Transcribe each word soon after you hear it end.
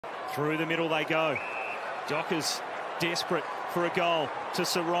Through the middle they go. Dockers desperate for a goal to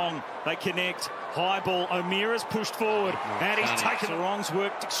Sarong. They connect. High ball. O'Meara's pushed forward. And he's taken. Sarong's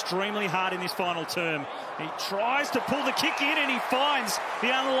worked extremely hard in this final term. He tries to pull the kick in and he finds the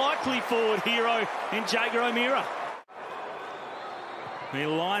unlikely forward hero in Jaeger O'Meara. He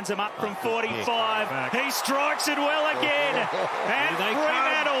lines him up from 45. He strikes it well again. And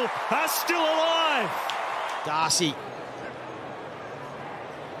Fremantle are still alive. Darcy.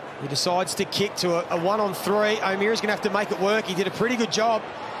 He decides to kick to a 1-on-3. O'Meara's going to have to make it work. He did a pretty good job.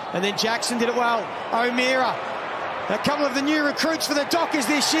 And then Jackson did it well. O'Meara. A couple of the new recruits for the Dockers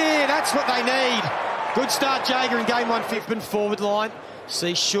this year. That's what they need. Good start, Jaeger, in game 1. Fifth forward line.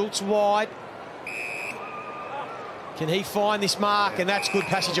 See Schultz wide. Can he find this mark? And that's good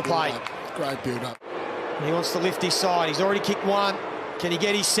passage of play. Great build-up. He wants to lift his side. He's already kicked one. Can he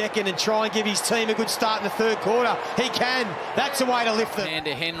get his second and try and give his team a good start in the third quarter? He can. That's the way to lift them. And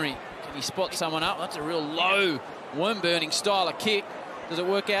to Henry. Can he spot someone up? That's a real low, worm-burning style of kick. Does it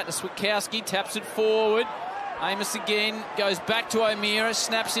work out to Switkowski? Taps it forward. Amos again. Goes back to O'Meara.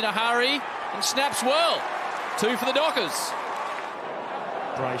 Snaps in a hurry. And snaps well. 2 for the Dockers.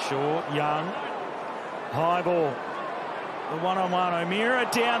 Brayshaw, Young. High ball. The one-on-one. O'Meara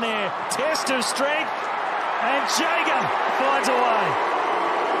down there. Test of strength. And Jaeger finds a way.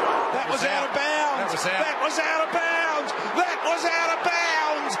 That was out of bounds. That was out of bounds.